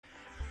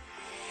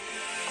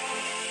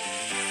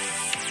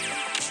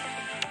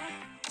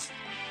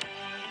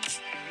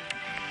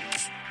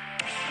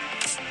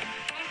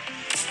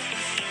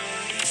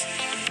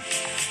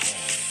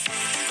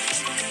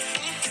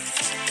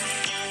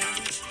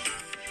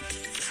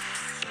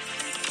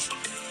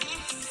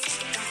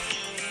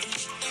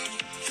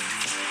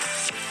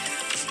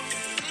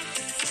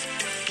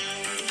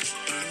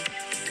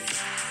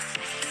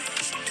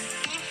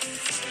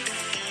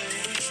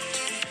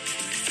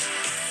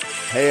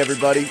Hey,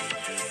 everybody.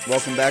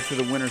 Welcome back to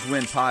the Winners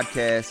Win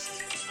podcast.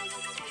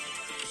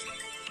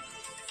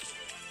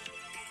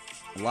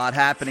 A lot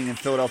happening in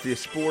Philadelphia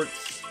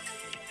sports.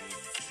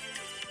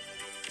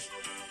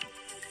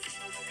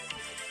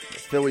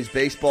 Phillies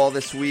baseball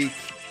this week.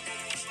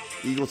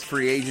 Eagles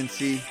free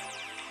agency.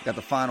 Got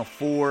the Final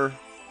Four.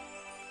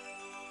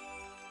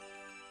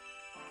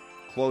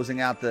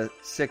 Closing out the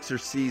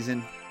Sixers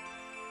season.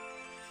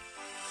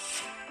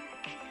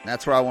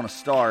 That's where I want to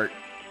start.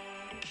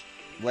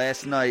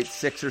 Last night,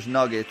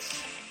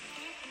 Sixers-Nuggets.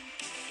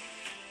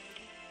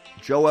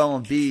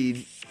 Joel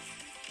Embiid,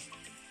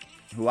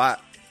 who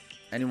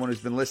anyone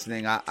who's been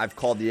listening, I've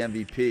called the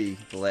MVP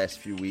the last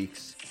few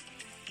weeks,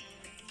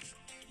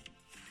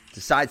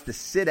 decides to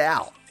sit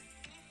out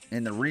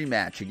in the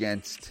rematch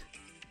against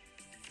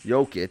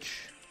Jokic,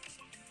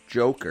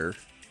 Joker.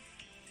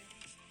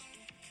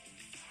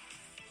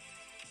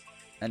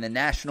 And the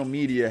national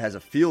media has a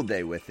field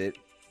day with it.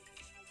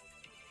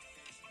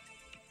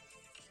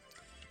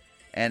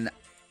 And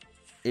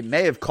it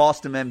may have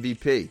cost him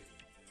MVP,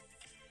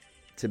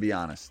 to be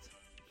honest.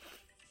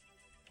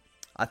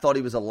 I thought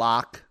he was a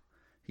lock.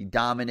 He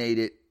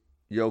dominated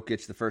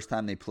Jokic the first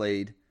time they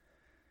played.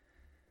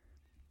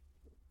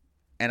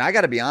 And I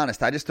got to be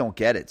honest, I just don't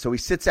get it. So he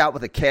sits out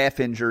with a calf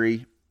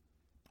injury,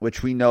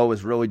 which we know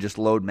is really just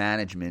load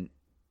management.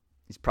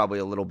 He's probably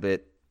a little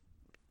bit,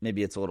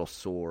 maybe it's a little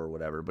sore or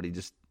whatever, but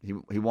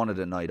he wanted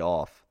a night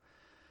off.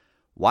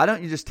 Why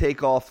don't you just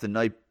take off the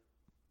night,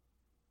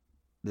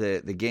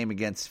 the game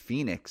against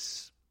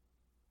Phoenix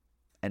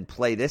and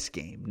play this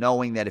game,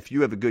 knowing that if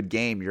you have a good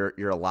game,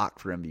 you're a lock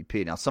for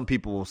MVP. Now, some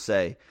people will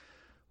say,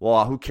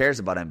 well, who cares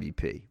about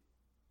MVP?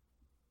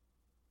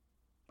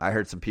 I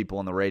heard some people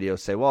on the radio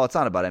say, well, it's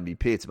not about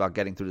MVP, it's about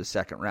getting through the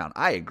second round.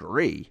 I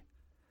agree.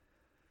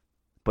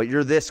 But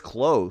you're this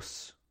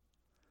close,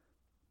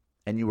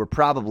 and you were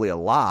probably a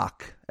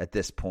lock at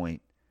this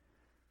point.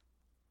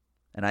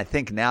 And I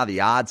think now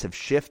the odds have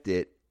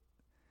shifted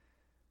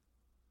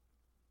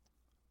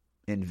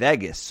in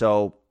Vegas.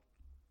 So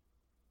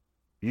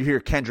you hear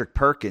Kendrick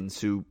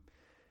Perkins, who,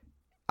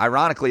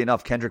 ironically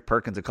enough, Kendrick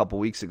Perkins a couple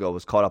weeks ago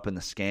was caught up in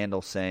the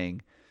scandal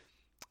saying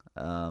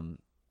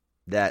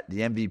that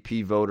the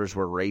MVP voters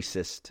were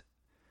racist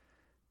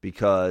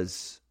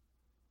because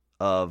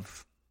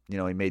of, he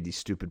made these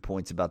stupid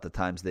points about the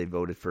times they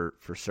voted for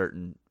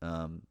certain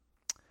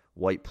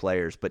white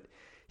players. But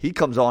he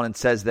comes on and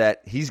says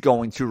that he's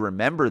going to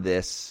remember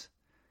this,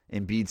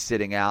 Embiid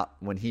sitting out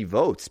when he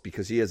votes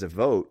because he has a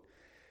vote.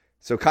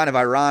 So kind of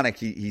ironic,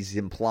 he's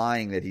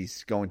implying that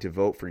he's going to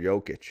vote for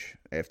Jokic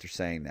after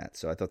saying that.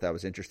 So I thought that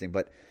was interesting.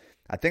 But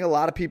I think a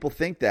lot of people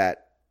think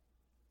that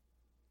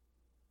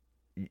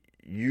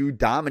you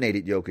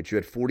dominated Jokic. You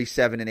had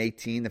 47 and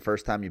 18 the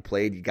first time you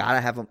played. You got to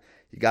have him.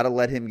 You got to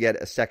let him get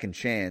a second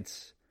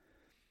chance.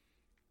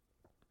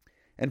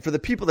 And for the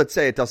people that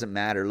say it doesn't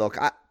matter, look,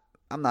 I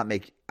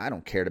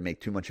don't care to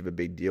make too much of a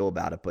big deal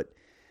about it. But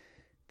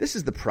this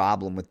is the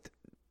problem with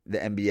the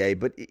NBA,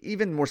 but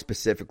even more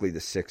specifically the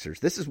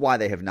Sixers. This is why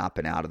they have not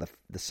been out of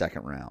the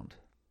second round.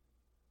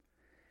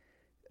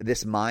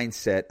 This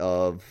mindset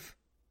of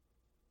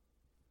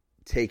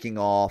taking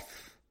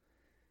off,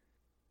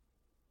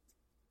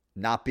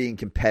 not being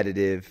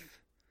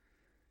competitive.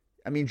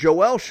 I mean,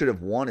 Joel should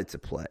have wanted to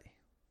play.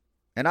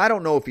 And I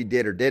don't know if he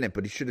did or didn't,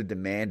 but he should have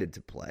demanded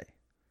to play.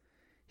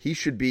 He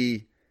should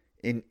be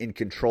in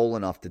control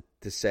enough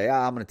to say,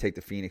 I'm going to take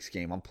the Phoenix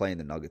game. I'm playing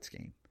the Nuggets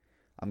game.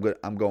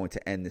 I'm going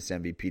to end this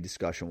MVP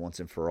discussion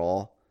once and for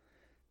all.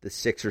 The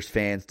Sixers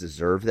fans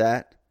deserve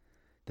that.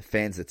 The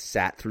fans that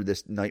sat through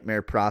this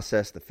nightmare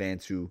process, the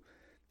fans who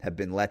have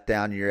been let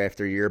down year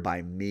after year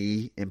by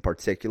me in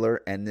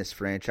particular, and this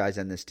franchise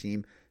and this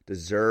team,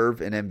 deserve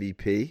an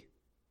MVP.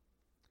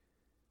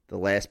 The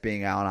last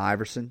being Allen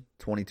Iverson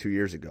 22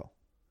 years ago.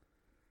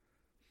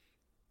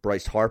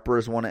 Bryce Harper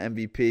has won an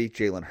MVP.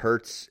 Jalen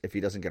Hurts, if he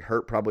doesn't get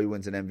hurt, probably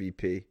wins an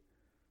MVP.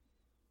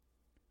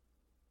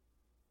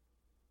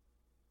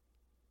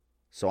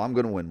 So I'm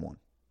going to win one.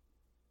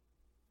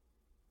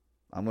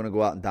 I'm going to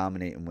go out and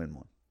dominate and win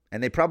one.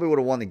 And they probably would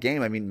have won the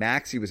game. I mean,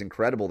 Maxey was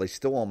incredible. They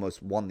still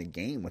almost won the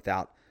game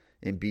without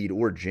Embiid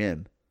or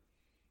Jim.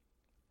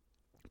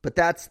 But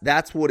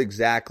that's what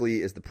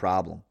exactly is the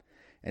problem.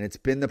 And it's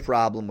been the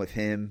problem with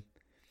him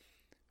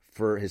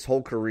for his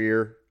whole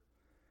career.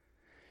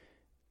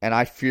 And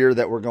I fear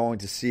that we're going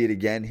to see it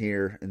again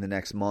here in the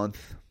next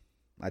month.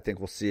 I think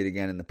we'll see it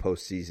again in the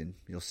postseason.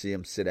 You'll see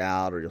him sit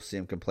out or you'll see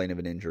him complain of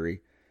an injury.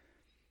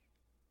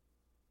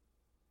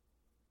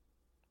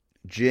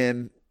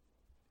 Jim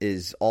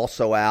is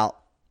also out.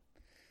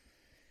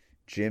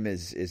 Jim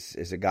is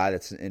a guy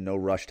that's in no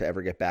rush to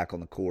ever get back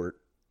on the court.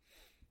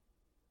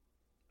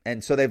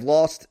 And so they've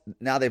lost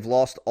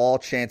all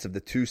chance of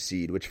the 2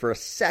 seed, which for a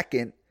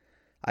second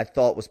I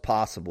thought was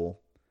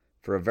possible,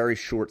 for a very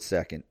short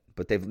second.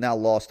 But they've now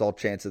lost all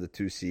chance of the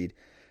 2 seed.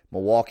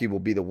 Milwaukee will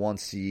be the 1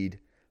 seed.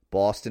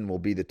 Boston will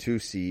be the 2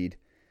 seed.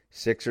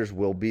 Sixers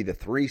will be the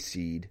 3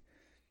 seed.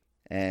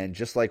 And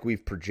just like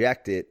we've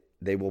projected,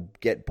 they will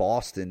get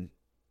Boston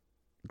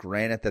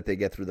Granted that they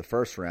get through the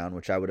first round,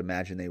 which I would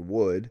imagine they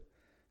would,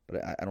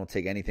 but I don't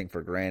take anything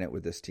for granted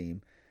with this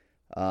team.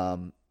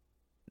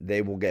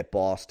 They will get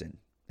Boston,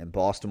 and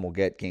Boston will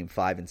get game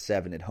 5 and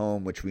 7 at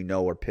home, which we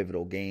know are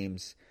pivotal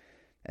games,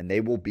 and they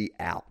will be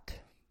out,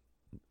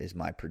 is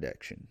my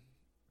prediction.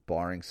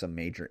 Barring some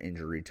major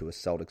injury to a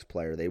Celtics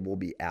player, they will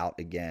be out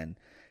again.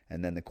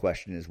 And then the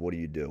question is, what do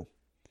you do?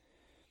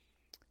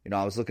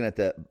 I was looking at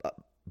the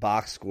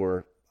box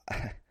score.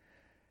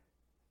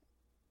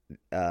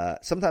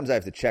 Sometimes I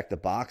have to check the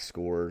box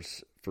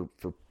scores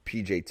for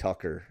PJ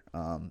Tucker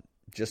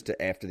just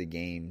to, after the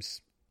games,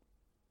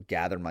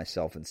 gather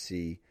myself and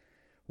see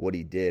what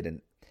he did.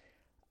 And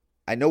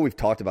I know we've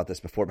talked about this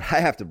before, but I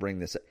have to bring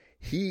this up.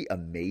 He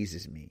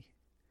amazes me.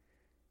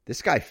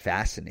 This guy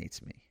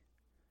fascinates me.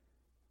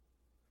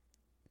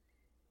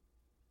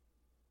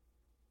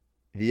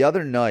 The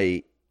other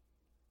night,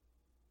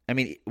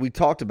 we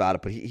talked about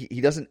it, but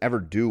he doesn't ever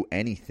do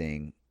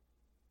anything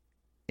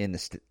in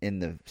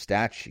the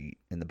stat sheet,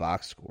 in the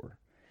box score.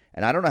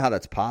 And I don't know how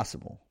that's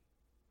possible.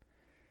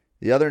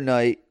 The other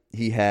night,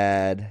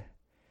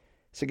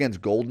 it's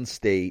against Golden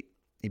State.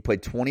 He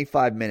played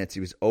 25 minutes.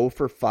 He was 0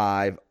 for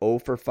 5, 0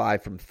 for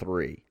 5 from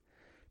 3.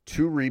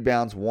 2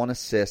 rebounds, 1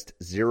 assist,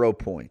 0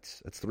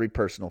 points. That's 3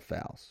 personal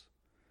fouls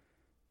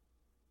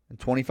in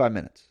 25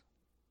 minutes.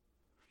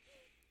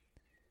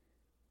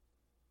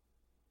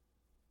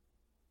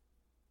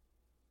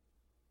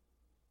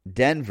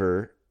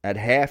 Denver at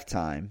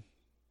halftime,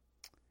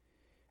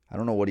 I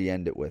don't know what he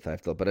ended with,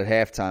 but at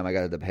halftime, I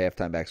got the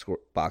halftime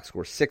box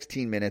score,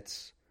 16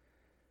 minutes,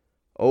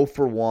 0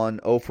 for 1,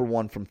 0 for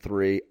 1 from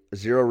 3,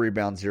 0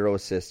 rebounds, 0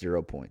 assists,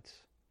 0 points.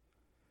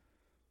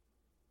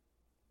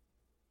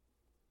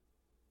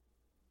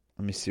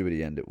 Let me see what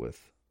he ended with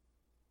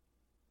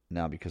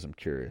now, because I'm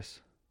curious.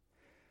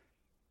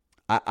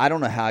 I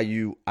don't know how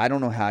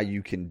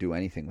you can do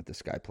anything with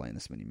this guy playing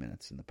this many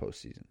minutes in the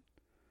postseason.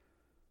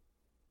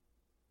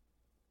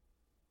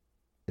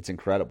 It's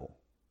incredible.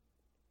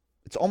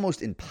 It's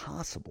almost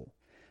impossible.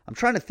 I'm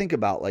trying to think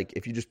about,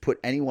 if you just put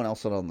anyone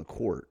else out on the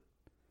court,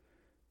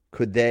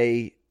 could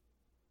they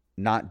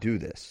not do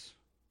this?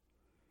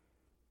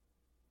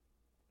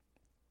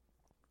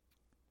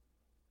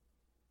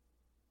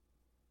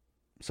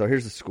 So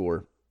here's the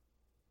score.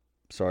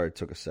 Sorry, it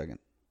took a second.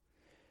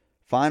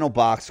 Final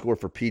box score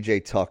for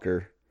PJ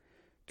Tucker,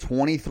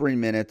 23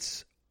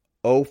 minutes,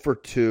 0 for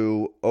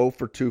 2, 0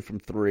 for 2 from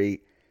 3,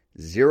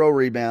 0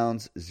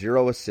 rebounds,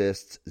 0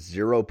 assists,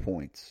 0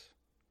 points.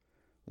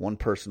 1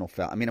 personal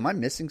foul. Am I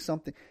missing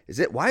something?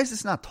 Why is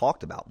this not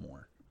talked about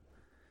more?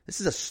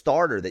 This is a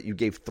starter that you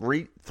gave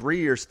 3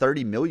 years,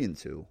 $30 million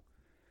to,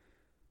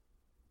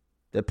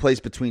 that plays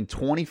between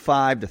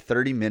 25 to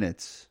 30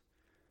 minutes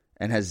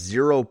and has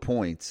 0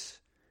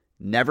 points,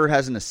 never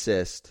has an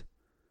assist,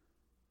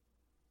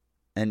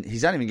 and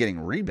he's not even getting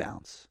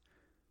rebounds.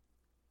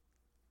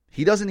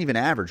 He doesn't even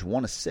average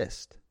 1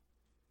 assist.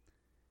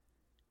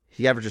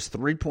 He averages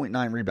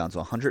 3.9 rebounds,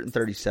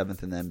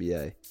 137th in the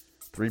NBA,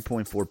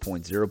 3.4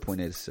 points,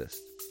 0.8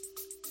 assists.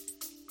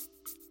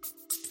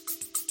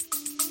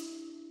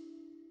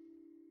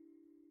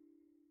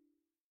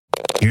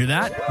 Hear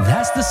that?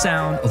 That's the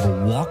sound of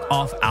a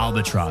walk-off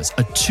albatross,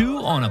 a 2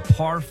 on a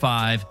par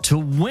 5 to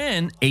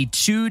win a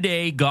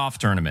 2-day golf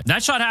tournament.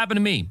 That shot happened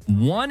to me.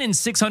 1 in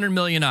 600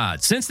 million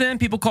odds. Since then,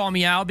 people call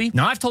me Albie.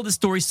 Now, I've told this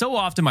story so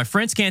often, my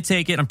friends can't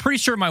take it. I'm pretty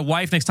sure my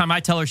wife, next time I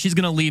tell her, she's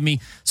going to leave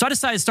me. So I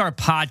decided to start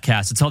a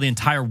podcast to tell the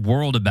entire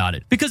world about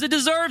it, because it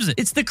deserves it.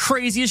 It's the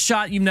craziest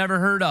shot you've never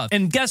heard of.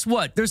 And guess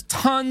what? There's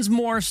tons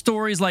more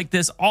stories like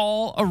this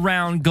all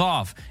around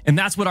golf. And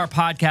that's what our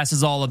podcast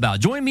is all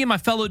about. Join me and my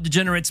fellow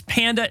degenerates,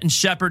 Panda and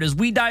Shepard, as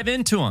we dive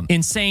into them.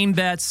 Insane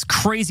bets,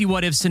 crazy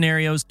what-if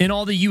scenarios, and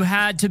all the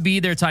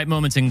you-had-to-be-there type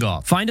moments in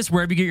golf. Find us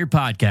wherever you get your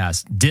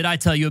podcast. Did I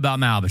tell you about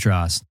my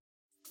albatross?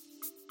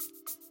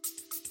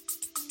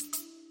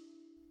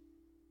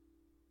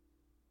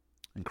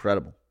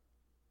 Incredible.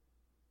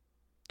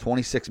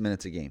 26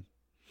 minutes a game.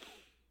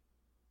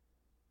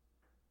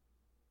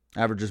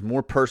 Averages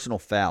more personal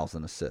fouls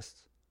than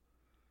assists.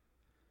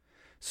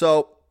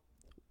 So,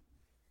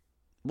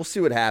 we'll see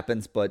what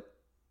happens, but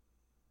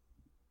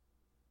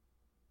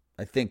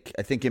I think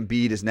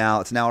Embiid it's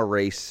now a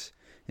race.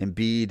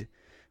 Embiid,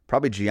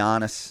 probably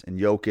Giannis and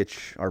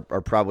Jokic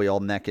are probably all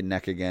neck and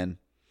neck again.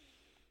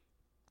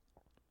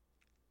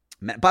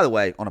 By the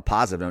way, on a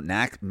positive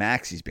note,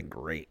 Maxi's been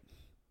great.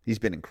 He's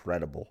been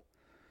incredible.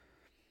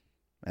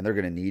 And they're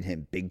going to need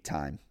him big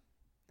time.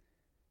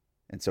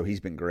 And so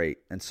he's been great.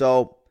 And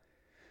so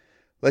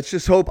let's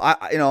just hope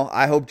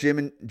I hope Jim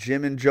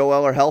and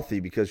Joel are healthy,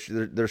 because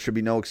there should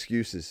be no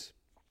excuses.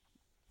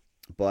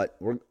 But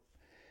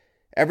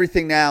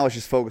everything now is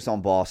just focused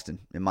on Boston,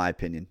 in my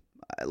opinion.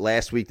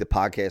 Last week, the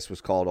podcast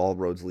was called All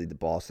Roads Lead to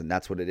Boston.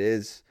 That's what it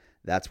is.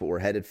 That's what we're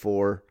headed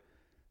for.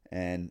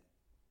 And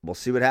we'll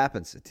see what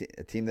happens.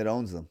 A team that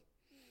owns them.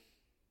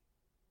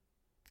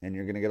 And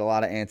you're going to get a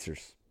lot of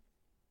answers.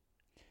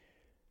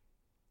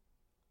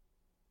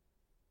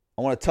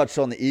 I want to touch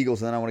on the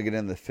Eagles, and then I want to get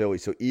into the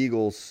Phillies. So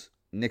Eagles,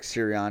 Nick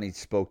Sirianni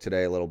spoke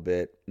today a little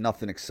bit.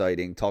 Nothing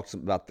exciting. Talks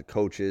about the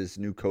coaches,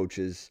 new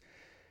coaches.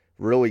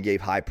 Really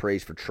gave high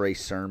praise for Trey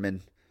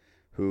Sermon,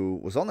 who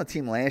was on the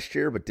team last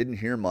year but didn't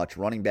hear much.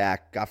 Running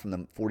back, got from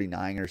the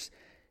 49ers.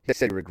 He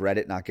said he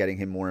regretted not getting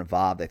him more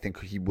involved. I think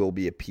he will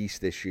be a piece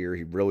this year.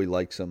 He really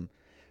likes him.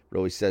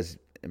 Really says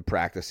in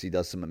practice he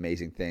does some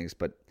amazing things.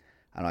 But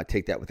I don't know, I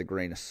take that with a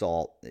grain of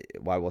salt.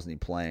 Why wasn't he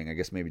playing? I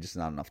guess maybe just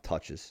not enough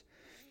touches.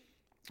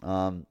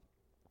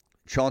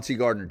 Chauncey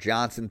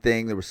Gardner-Johnson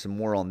thing, there was some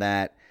more on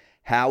that.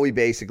 Howie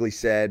basically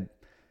said,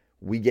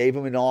 we gave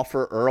him an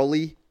offer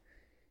early.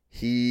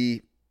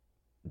 He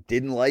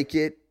didn't like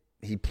it.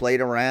 He played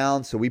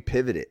around, so we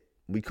pivoted.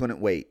 We couldn't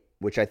wait,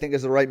 which I think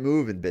is the right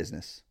move in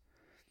business.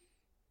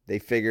 They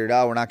figured,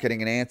 we're not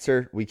getting an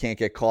answer. We can't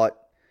get caught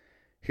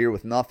here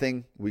with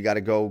nothing. We got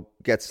to go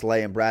get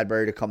Slay and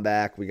Bradbury to come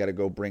back. We got to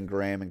go bring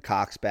Graham and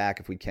Cox back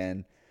if we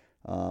can.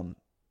 And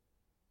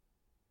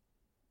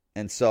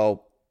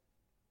so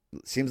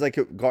seems like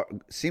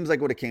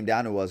what it came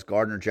down to was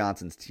Gardner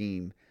Johnson's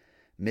team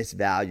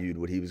misvalued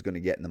what he was going to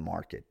get in the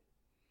market.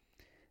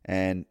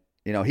 And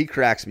he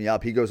cracks me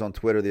up. He goes on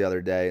Twitter the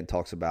other day and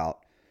talks about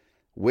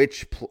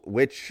which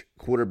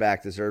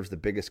quarterback deserves the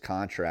biggest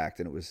contract,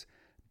 and it was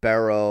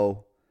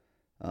Burrow,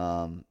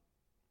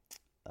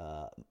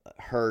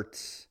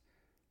 Hurts,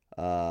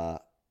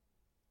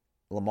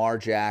 Lamar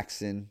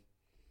Jackson.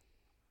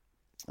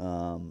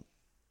 I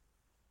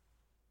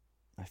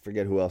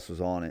forget who else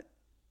was on it.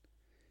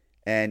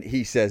 And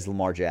he says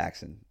Lamar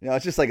Jackson.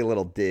 It's just like a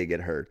little dig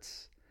at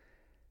Hurts.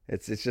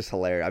 It's just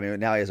hilarious. I mean,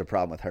 now he has a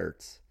problem with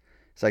Hurts.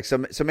 It's like,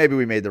 so maybe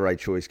we made the right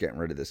choice getting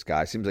rid of this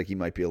guy. Seems like he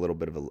might be a little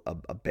bit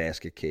of a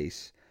basket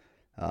case,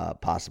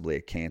 possibly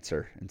a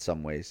cancer in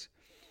some ways.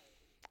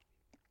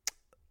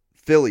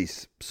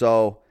 Phillies.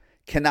 So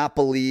cannot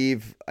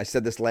believe, I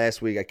said this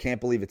last week, I can't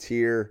believe it's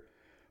here.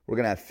 We're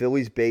going to have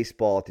Phillies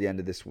baseball at the end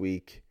of this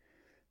week.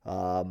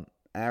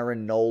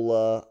 Aaron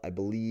Nola, I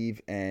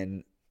believe,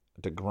 and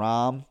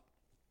DeGrom.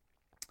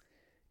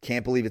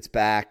 Can't believe it's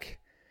back.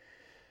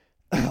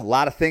 A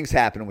lot of things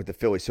happening with the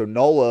Phillies. So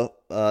Nola,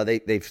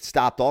 they've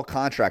stopped all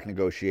contract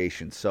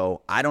negotiations.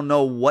 So I don't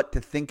know what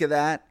to think of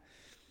that.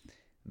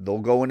 They'll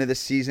go into the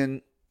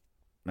season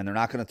and they're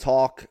not going to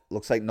talk.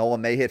 Looks like Nola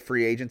may hit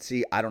free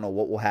agency. I don't know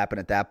what will happen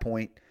at that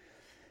point.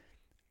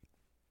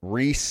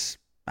 Reese,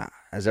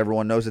 as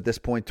everyone knows at this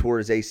point, tore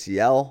his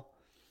ACL.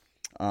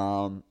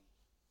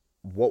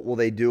 What will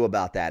they do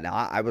about that? Now,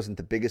 I wasn't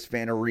the biggest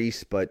fan of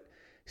Reese, but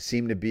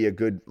seemed to be a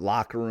good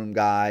locker room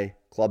guy,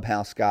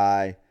 clubhouse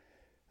guy.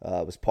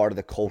 Was part of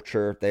the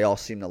culture. They all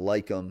seem to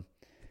like him.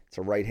 It's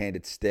a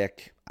right-handed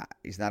stick.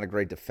 He's not a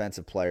great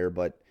defensive player,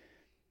 but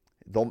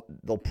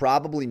they'll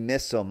probably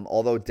miss him.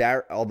 Although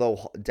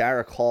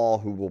Derek Hall,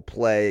 who will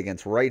play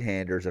against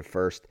right-handers at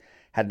first,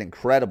 had an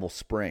incredible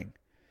spring.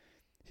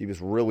 He was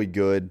really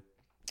good.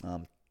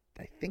 I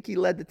think he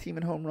led the team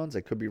in home runs.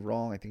 I could be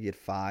wrong. I think he had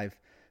 5.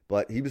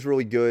 But he was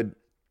really good.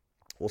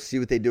 We'll see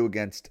what they do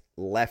against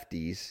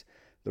lefties.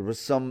 There was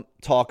some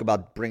talk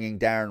about bringing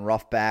Darren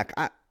Ruff back.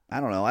 I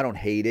don't know. I don't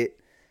hate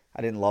it.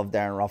 I didn't love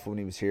Darren Ruff when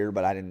he was here,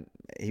 but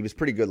he was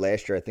pretty good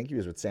last year. I think he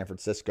was with San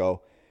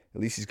Francisco. At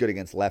least he's good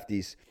against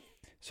lefties.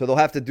 So they'll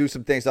have to do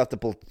some things. They'll have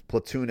to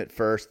platoon it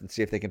first and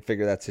see if they can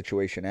figure that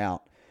situation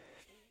out.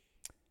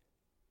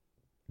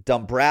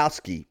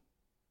 Dombrowski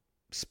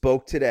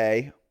spoke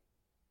today.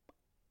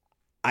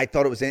 I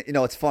thought it was,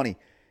 it's funny.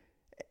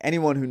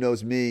 Anyone who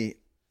knows me,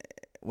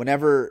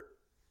 whenever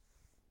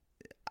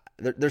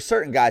there's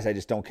certain guys I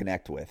just don't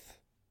connect with,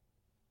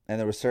 and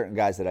there were certain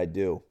guys that I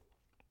do.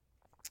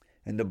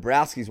 And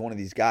Dombrowski's one of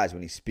these guys.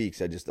 When he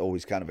speaks, I just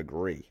always kind of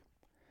agree.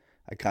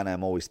 I kind of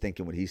am always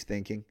thinking what he's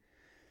thinking.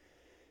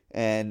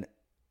 And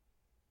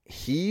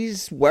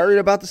he's worried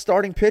about the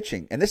starting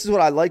pitching. And this is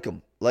what I like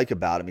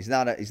about him. He's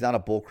not a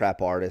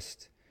bullcrap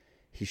artist.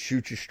 He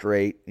shoots you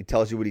straight. He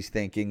tells you what he's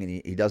thinking,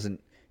 and he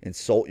doesn't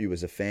insult you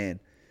as a fan.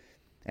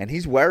 And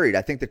he's worried.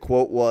 I think the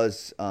quote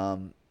was,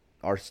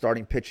 our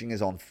starting pitching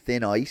is on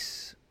thin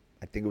ice.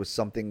 I think it was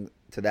something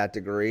to that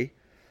degree.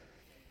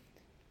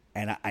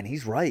 And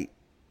he's right.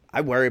 I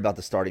worry about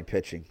the starting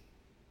pitching.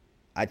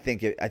 I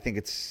think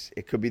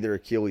it could be their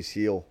Achilles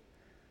heel.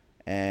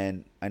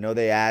 And I know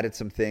they added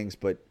some things,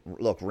 but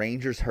look,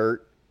 Ranger's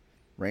hurt.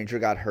 Ranger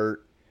got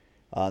hurt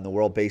in the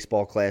World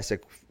Baseball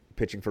Classic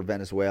pitching for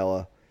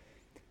Venezuela.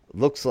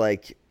 Looks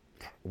like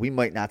we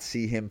might not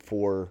see him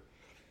for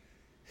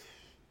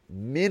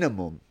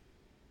minimum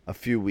a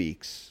few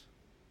weeks.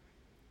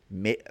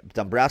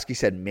 Dombrowski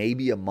said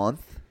maybe a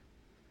month.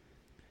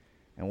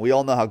 And we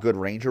all know how good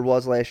Ranger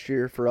was last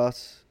year for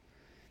us.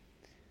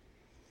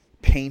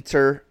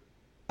 Painter,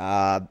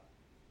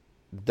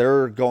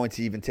 they're going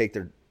to take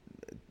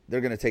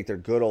their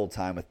good old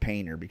time with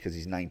Painter because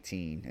he's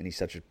 19 and he's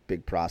such a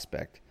big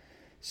prospect.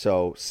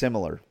 So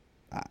similar.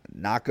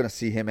 Not going to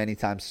see him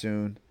anytime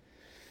soon.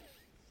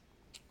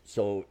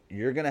 So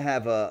you're going to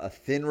have a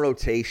thin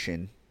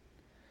rotation.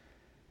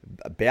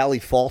 Bailey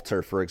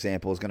Falter, for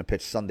example, is going to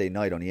pitch Sunday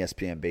night on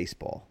ESPN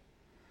Baseball.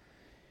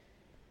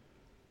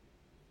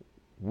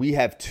 we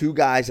have two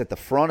guys at the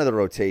front of the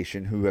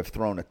rotation who have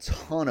thrown a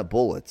ton of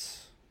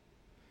bullets.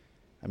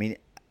 I mean,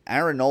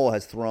 Aaron Nola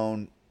has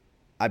thrown,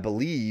 I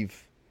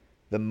believe,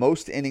 the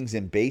most innings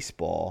in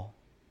baseball.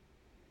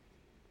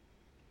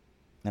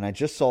 And I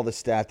just saw the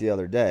stat the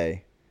other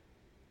day.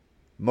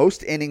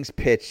 Most innings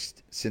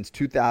pitched since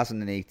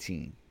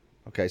 2018.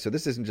 Okay, so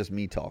this isn't just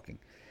me talking.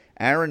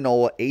 Aaron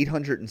Nola,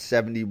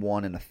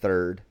 871 and a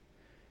third.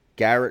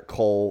 Garrett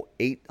Cole,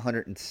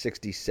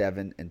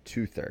 867 and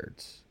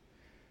 2/3.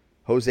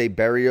 Jose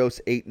Berrios,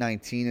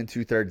 819 and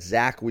 2/3.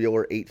 Zach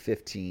Wheeler,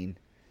 815.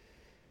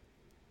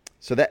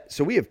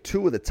 So we have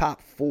two of the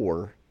top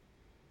four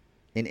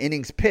in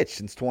innings pitched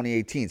since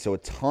 2018. So a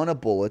ton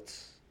of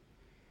bullets.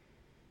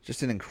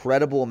 Just an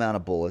incredible amount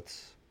of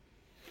bullets.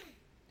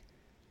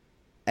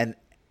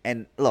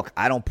 And look,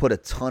 I don't put a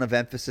ton of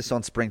emphasis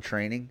on spring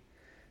training,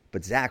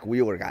 but Zach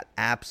Wheeler got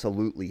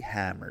absolutely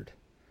hammered.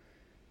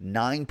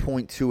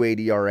 9.28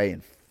 ERA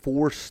in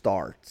 4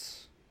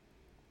 starts.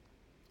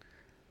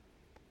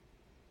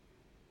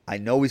 I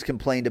know he's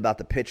complained about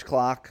the pitch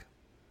clock.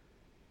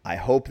 I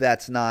hope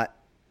that's not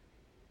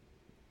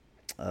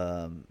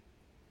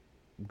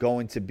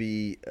going to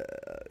be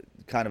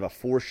kind of a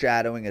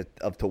foreshadowing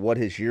of to what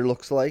his year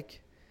looks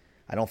like.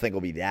 I don't think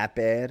it'll be that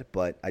bad,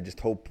 but I just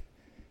hope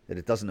that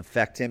it doesn't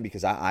affect him,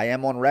 because I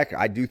am on record.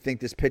 I do think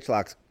this pitch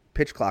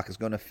clock is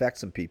going to affect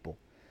some people.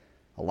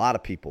 A lot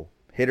of people.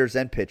 Hitters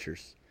and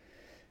pitchers.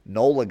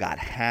 Nola got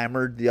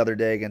hammered the other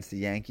day against the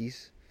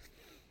Yankees.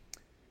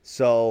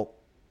 So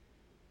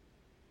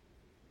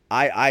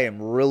I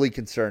am really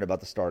concerned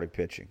about the starting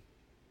pitching.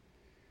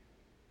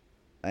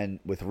 And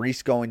with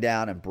Reese going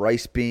down and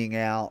Bryce being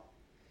out,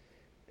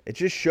 it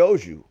just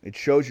shows you. It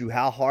shows you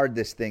how hard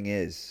this thing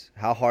is,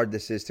 how hard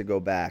this is to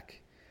go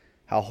back,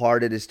 how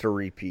hard it is to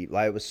repeat.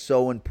 Why it was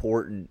so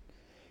important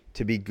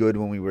to be good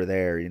when we were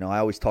there. You know, I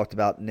always talked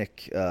about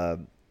Nick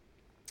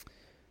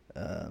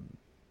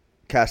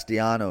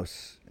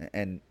Castellanos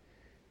and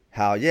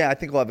how, I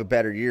think we'll have a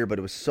better year, but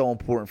it was so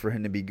important for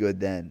him to be good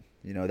then.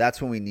 You know,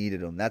 that's when we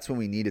needed him. That's when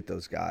we needed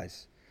those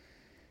guys.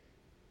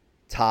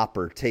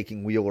 Topper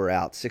taking Wheeler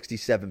out,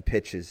 67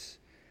 pitches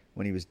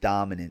when he was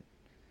dominant.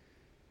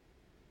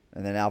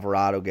 And then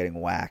Alvarado getting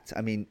whacked.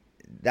 I mean,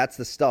 that's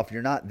the stuff.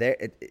 You're not there.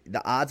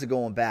 The odds of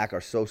going back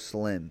are so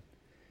slim.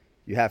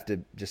 You have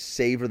to just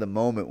savor the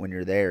moment when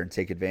you're there and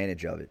take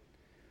advantage of it.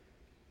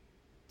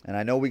 And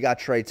I know we got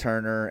Trey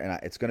Turner, and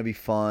it's going to be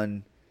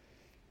fun.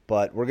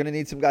 But we're going to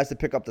need some guys to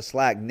pick up the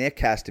slack. Nick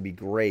has to be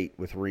great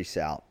with Reese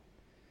out.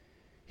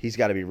 He's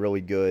got to be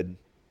really good.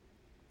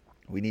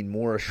 We need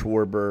more of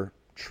Schwarber.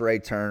 Trey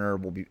Turner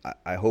will be.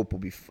 I hope will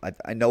be.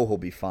 I know he'll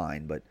be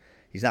fine, but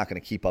he's not going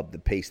to keep up the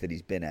pace that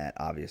he's been at,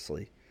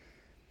 obviously.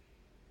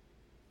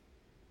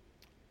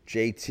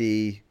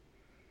 JT,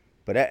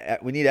 but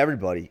we need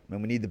everybody. I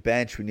mean, we need the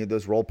bench. We need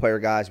those role player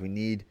guys. We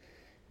need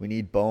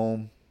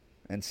Bohm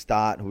and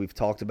Stott, who we've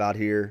talked about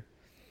here.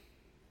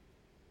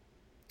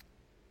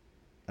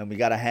 And we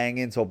got to hang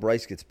in until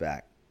Bryce gets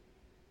back.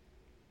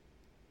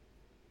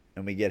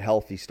 And we get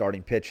healthy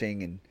starting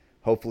pitching, and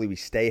hopefully we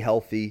stay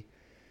healthy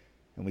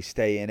and we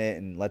stay in it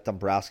and let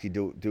Dombrowski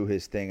do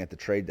his thing at the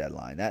trade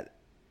deadline.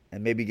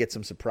 And maybe get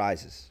some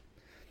surprises.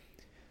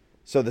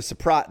 So the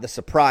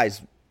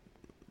surprise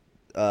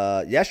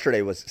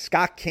yesterday was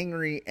Scott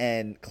Kingery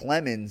and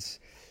Clemens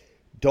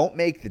don't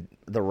make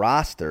the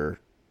roster.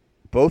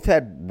 Both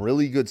had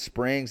really good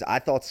springs. I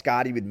thought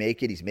Scotty would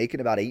make it. He's making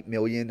about $8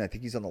 million. I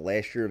think he's on the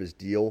last year of his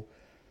deal.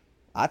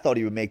 I thought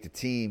he would make the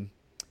team.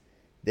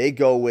 They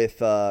go with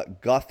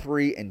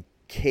Guthrie and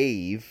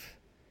Cave.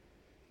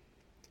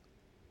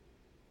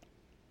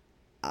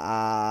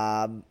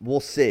 We'll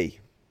see.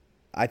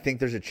 I think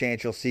there's a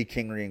chance you'll see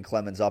Kingery and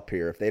Clemens up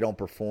here. If they don't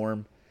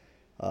perform,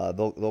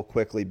 they'll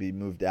quickly be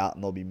moved out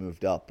and they'll be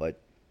moved up. But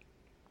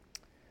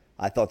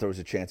I thought there was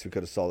a chance we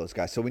could have saw those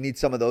guys. So we need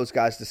some of those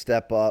guys to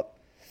step up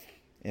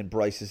in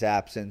Bryce's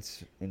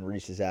absence, in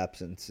Reese's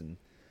absence, and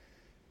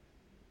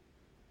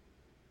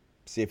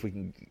see if we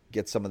can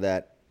get some of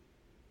that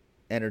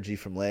energy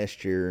from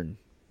last year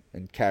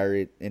and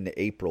carry it into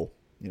April.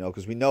 You know,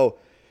 because we know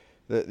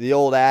the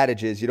old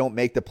adage is you don't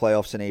make the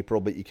playoffs in April,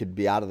 but you could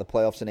be out of the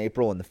playoffs in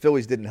April. And the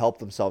Phillies didn't help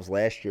themselves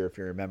last year. If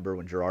you remember,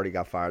 when Girardi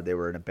got fired, they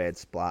were in a bad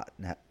spot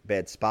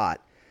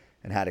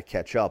and had to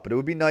catch up. But it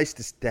would be nice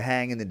to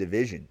hang in the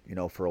division, you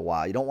know, for a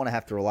while. You don't want to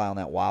have to rely on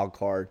that wild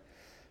card,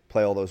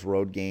 play all those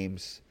road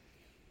games.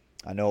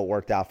 I know it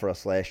worked out for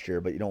us last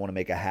year, but you don't want to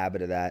make a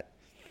habit of that.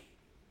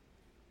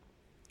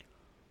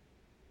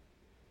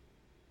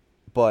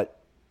 But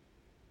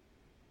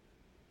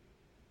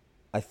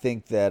I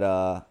think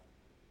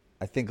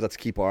let's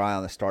keep our eye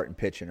on the starting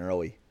pitching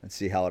early and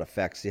see how it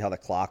affects, see how the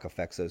clock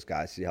affects those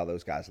guys, see how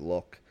those guys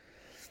look,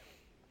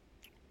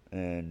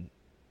 and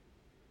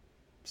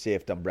see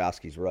if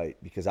Dombrowski's right,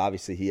 because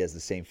obviously he has the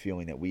same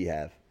feeling that we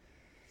have.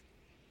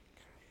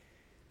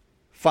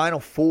 Final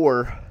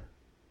four,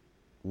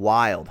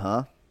 wild,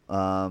 huh?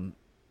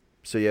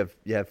 So you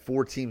have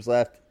 4 teams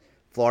left: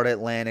 Florida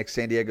Atlantic,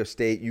 San Diego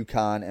State,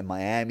 UConn, and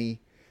Miami.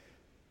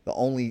 The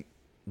only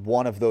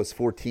one of those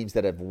 4 teams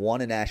that have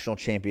won a national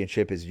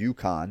championship is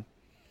UConn.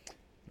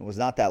 It was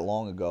not that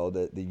long ago.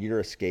 The year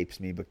escapes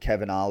me, but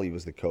Kevin Ollie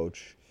was the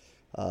coach.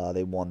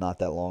 They won not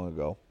that long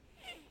ago.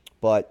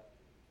 But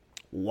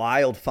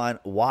wild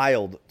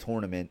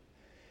tournament,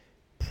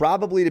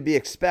 probably to be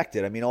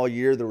expected. I mean, all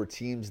year there were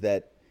teams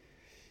that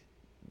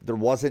there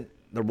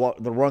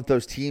weren't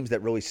those teams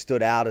that really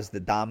stood out as the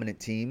dominant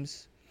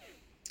teams,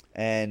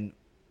 and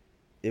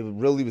it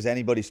really was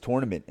anybody's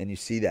tournament, and you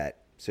see that.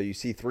 So you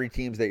see 3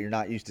 teams that you're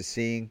not used to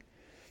seeing.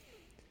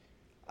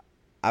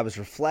 I was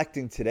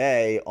reflecting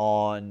today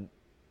on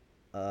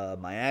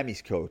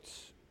Miami's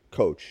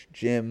coach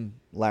Jim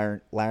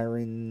Larin.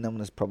 I'm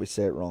going to probably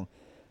say it wrong.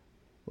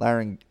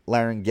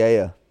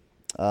 Larangea.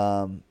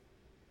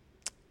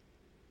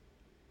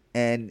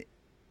 And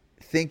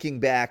thinking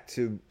back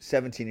to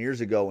 17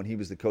 years ago when he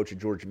was the coach of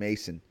George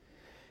Mason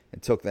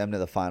and took them to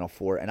the Final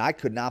Four, and I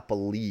could not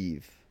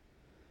believe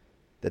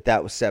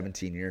that was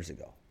 17 years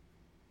ago.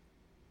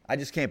 I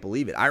just can't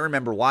believe it. I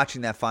remember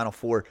watching that Final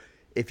Four.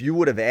 If you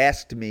would have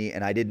asked me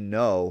and I didn't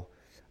know,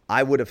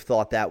 I would have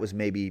thought that was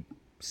maybe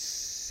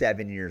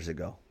 7 years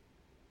ago.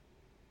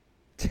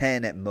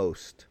 10 at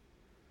most.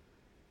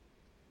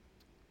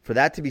 For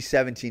that to be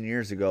 17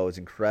 years ago is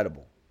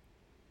incredible.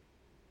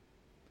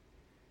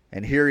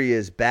 And here he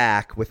is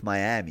back with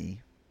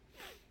Miami.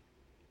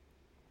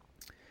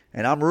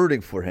 And I'm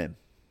rooting for him.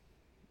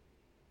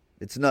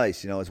 It's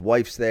nice. His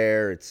wife's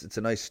there. It's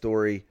a nice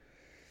story.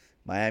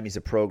 Miami's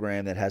a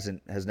program that has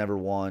never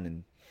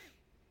won,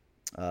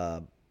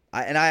 and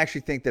I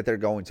actually think that they're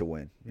going to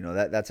win.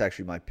 That's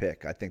actually my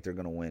pick. I think they're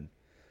going to win.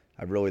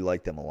 I really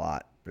like them a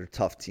lot. They're a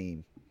tough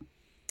team.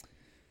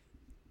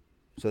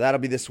 So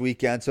that'll be this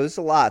weekend. So this is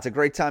a lot. It's a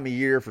great time of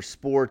year for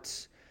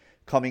sports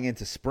coming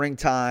into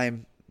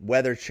springtime,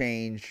 weather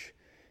change,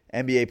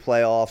 NBA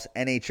playoffs,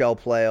 NHL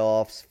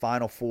playoffs,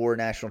 Final Four,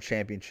 national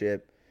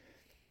championship,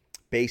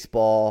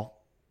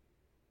 baseball.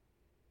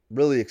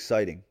 Really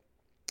exciting.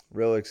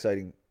 Really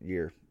exciting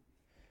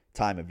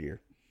time of year.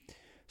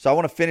 So I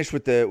want to finish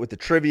with the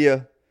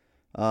trivia.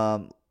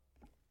 And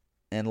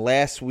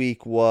last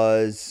week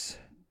was,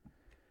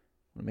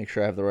 let me make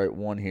sure I have the right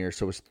one here.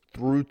 So it was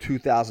through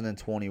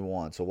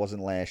 2021. So it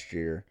wasn't last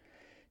year.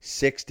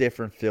 6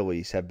 different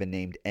Phillies have been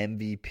named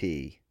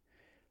MVP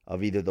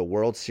of either the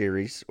World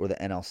Series or the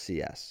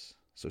NLCS.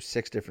 So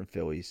 6 different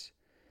Phillies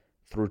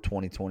through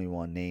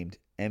 2021 named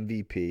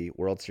MVP,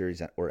 World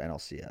Series or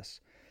NLCS.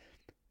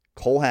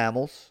 Cole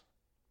Hamels,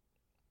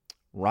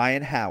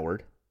 Ryan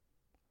Howard,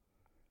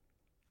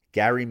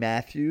 Gary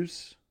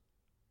Matthews,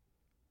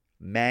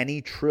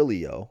 Manny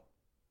Trillo,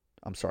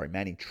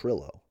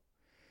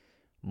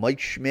 Mike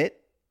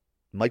Schmidt,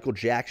 Michael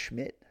Jack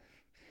Schmidt,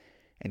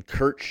 and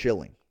Kurt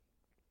Schilling.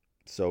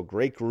 So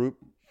great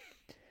group.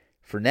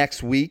 For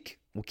next week,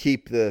 we'll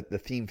keep the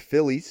theme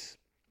Phillies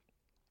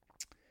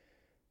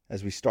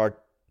as we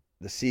start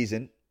the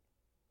season.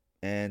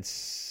 And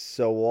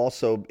so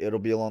also it'll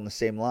be along the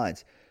same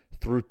lines.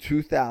 Through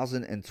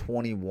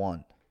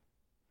 2021,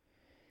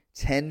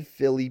 10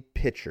 Philly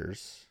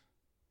pitchers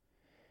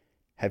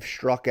have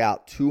struck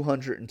out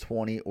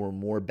 220 or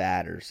more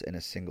batters in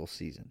a single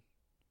season.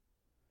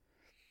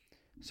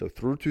 So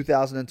through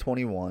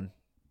 2021,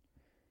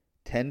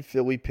 10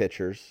 Philly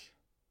pitchers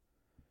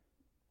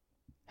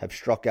have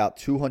struck out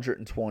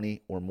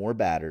 220 or more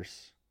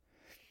batters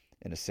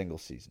in a single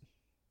season.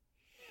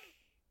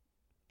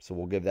 So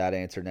we'll give that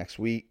answer next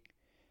week.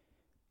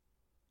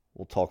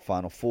 We'll talk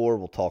Final Four.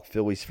 We'll talk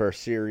Phillies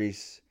first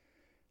series.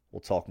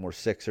 We'll talk more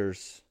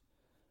Sixers.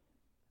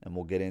 And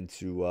we'll get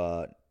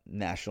into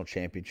national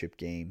championship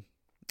game.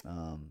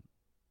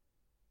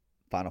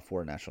 Final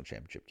Four national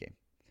championship game.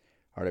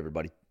 All right,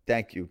 everybody.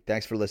 Thank you.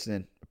 Thanks for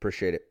listening.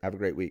 Appreciate it. Have a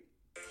great week.